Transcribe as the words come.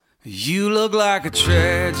You look like a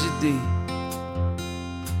tragedy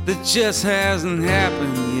that just hasn't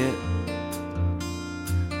happened yet.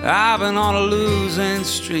 I've been on a losing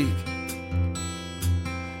streak,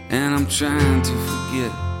 and I'm trying to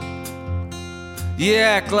forget. You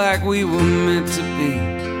act like we were meant to be,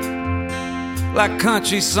 like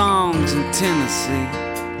country songs in Tennessee.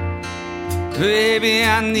 Baby,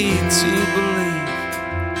 I need to believe,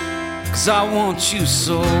 'cause I want you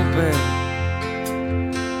so bad.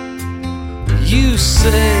 You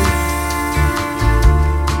say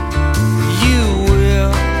you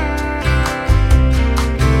will,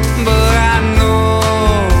 but I know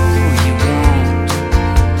you won't.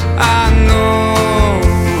 I know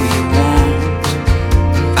you won't.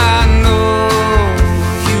 I know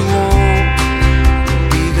you won't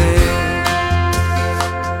be there.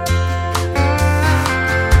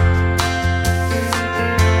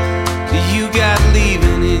 You got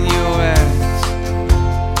leaving in your eyes,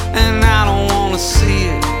 and I don't see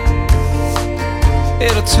it.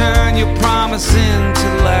 It'll turn your promise into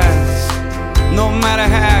lies, no matter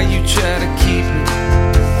how you try to keep it.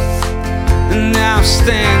 And now I'm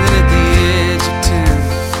standing at the edge of town,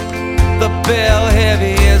 the bell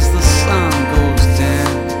heavy as the sun goes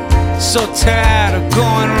down. So tired of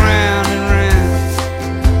going round and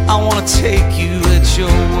round, I wanna take you at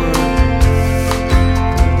your word.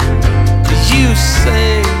 You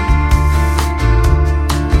say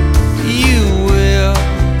you will,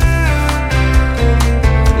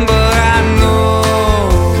 but I know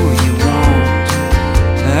you won't.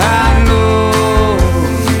 I know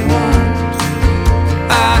you won't.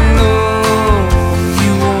 I know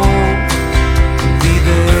you won't be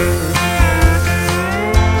there.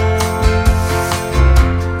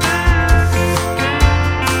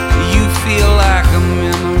 You feel like a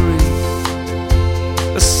memory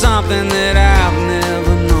of something that I've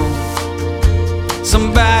never known.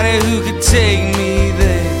 Somebody who could take me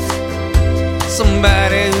there,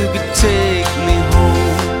 somebody who could take me home.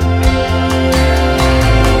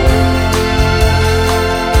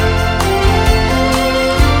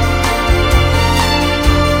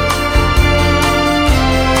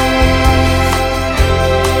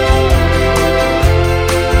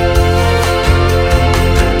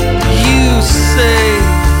 You say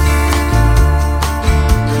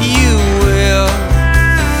you will,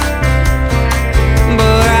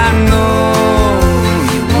 but I know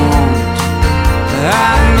you won't.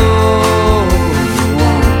 I know you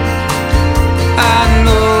won't. I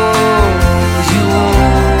know you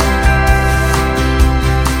won't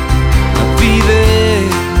be there.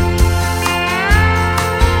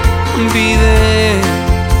 Be there.